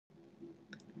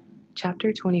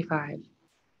Chapter 25,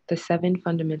 The Seven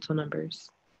Fundamental Numbers.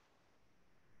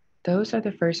 Those are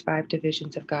the first 5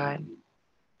 divisions of God.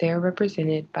 They are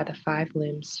represented by the 5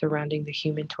 limbs surrounding the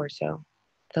human torso,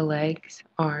 the legs,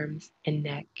 arms, and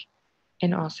neck,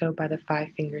 and also by the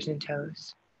 5 fingers and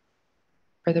toes.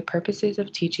 For the purposes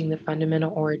of teaching the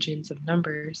fundamental origins of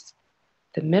numbers,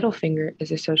 the middle finger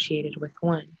is associated with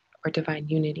 1, or divine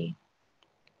unity.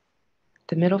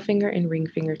 The middle finger and ring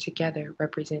finger together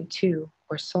represent 2,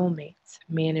 or soulmates,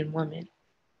 man and woman.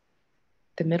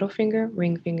 The middle finger,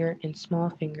 ring finger, and small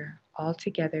finger all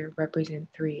together represent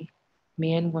 3,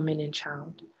 man, woman, and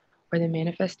child, or the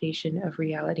manifestation of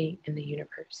reality in the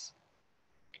universe.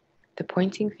 The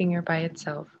pointing finger by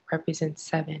itself represents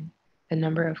 7, the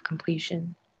number of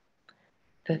completion.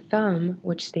 The thumb,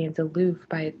 which stands aloof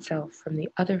by itself from the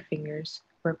other fingers,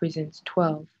 represents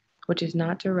 12, which is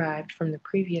not derived from the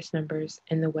previous numbers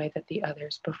in the way that the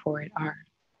others before it are.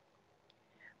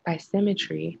 By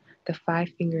symmetry, the 5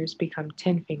 fingers become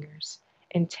 10 fingers,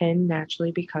 and 10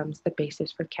 naturally becomes the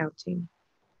basis for counting.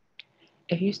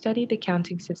 If you study the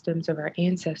counting systems of our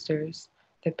ancestors,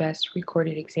 the best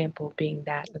recorded example being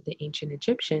that of the ancient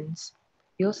Egyptians,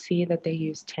 you'll see that they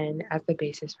used 10 as the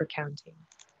basis for counting.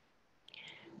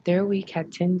 Their week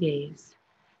had 10 days,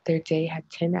 their day had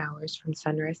 10 hours from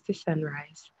sunrise to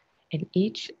sunrise, and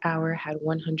each hour had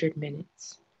 100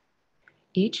 minutes.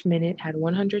 Each minute had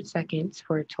 100 seconds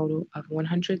for a total of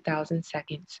 100,000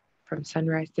 seconds from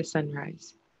sunrise to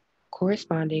sunrise,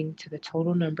 corresponding to the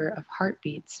total number of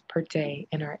heartbeats per day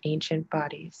in our ancient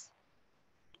bodies.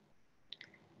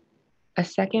 A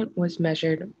second was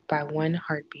measured by 1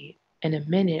 heartbeat, and a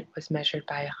minute was measured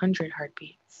by 100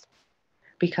 heartbeats.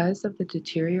 Because of the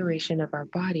deterioration of our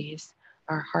bodies,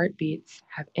 our heartbeats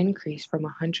have increased from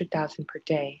 100,000 per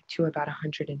day to about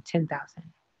 110,000.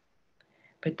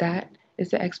 But that is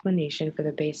the explanation for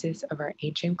the basis of our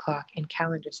ancient clock and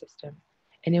calendar system,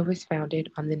 and it was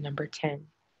founded on the number 10.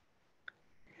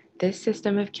 This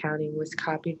system of counting was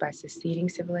copied by succeeding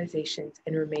civilizations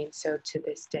and remains so to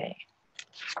this day.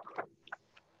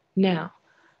 Now,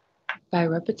 by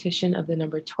repetition of the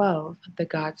number 12, the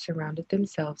gods surrounded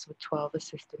themselves with 12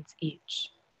 assistants each.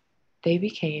 They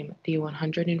became the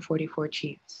 144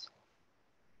 chiefs.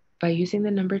 By using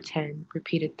the number 10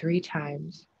 repeated 3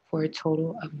 times for a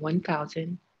total of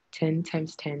 1,000, 10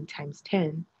 times 10 times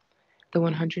 10, the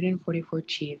 144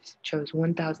 chiefs chose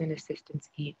 1,000 assistants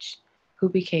each, who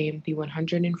became the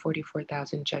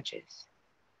 144,000 judges.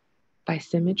 By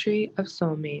symmetry of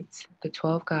soulmates, the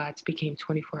 12 gods became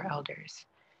 24 elders,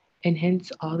 and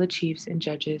hence all the chiefs and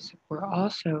judges were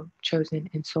also chosen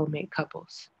in soulmate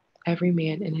couples, every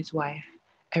man and his wife,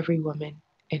 every woman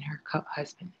and her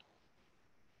husband.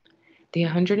 The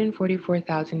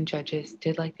 144,000 judges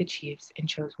did like the chiefs and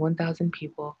chose 1,000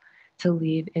 people to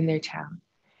lead in their town,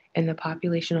 and the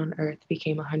population on earth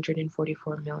became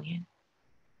 144 million.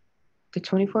 The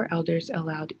 24 elders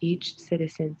allowed each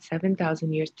citizen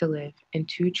 7,000 years to live and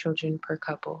 2 children per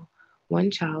couple,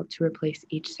 1 child to replace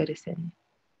each citizen.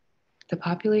 The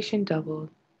population doubled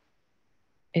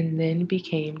and then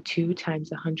became 2 times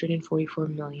 144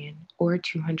 million, or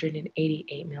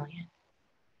 288 million.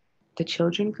 The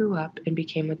children grew up and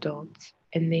became adults,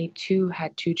 and they too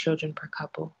had 2 children per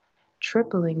couple,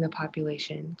 tripling the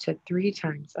population to 3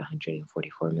 times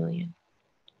 144 million.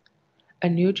 A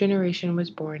new generation was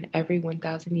born every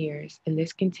 1,000 years, and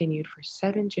this continued for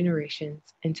 7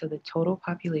 generations until the total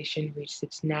population reached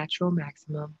its natural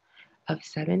maximum of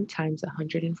 7 times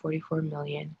 144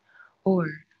 million,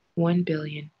 or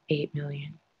 1,000,000,008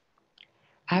 million.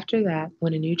 After that,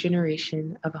 when a new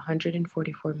generation of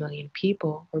 144 million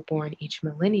people were born each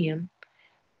millennium,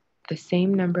 the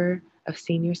same number of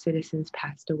senior citizens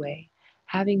passed away,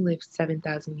 having lived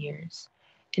 7,000 years,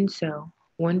 and so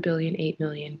 1,000,008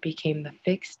 million became the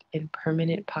fixed and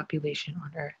permanent population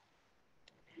on Earth.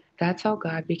 That's how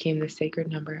God became the sacred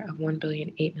number of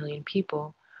 1,000,008 million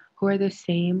people, who are the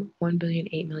same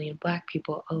 1,000,008 million Black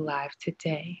people alive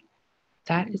today.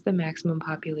 That is the maximum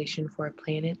population for a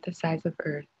planet the size of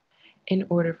Earth in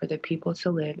order for the people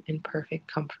to live in perfect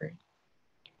comfort.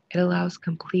 It allows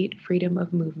complete freedom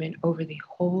of movement over the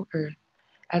whole Earth,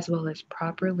 as well as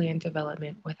proper land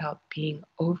development without being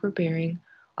overbearing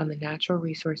on the natural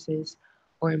resources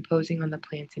or imposing on the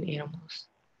plants and animals.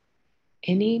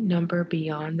 Any number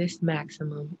beyond this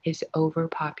maximum is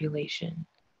overpopulation.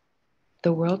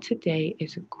 The world today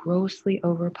is grossly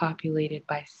overpopulated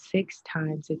by 6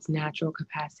 times its natural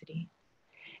capacity.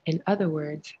 In other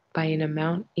words, by an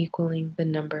amount equaling the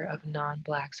number of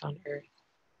non-Blacks on Earth.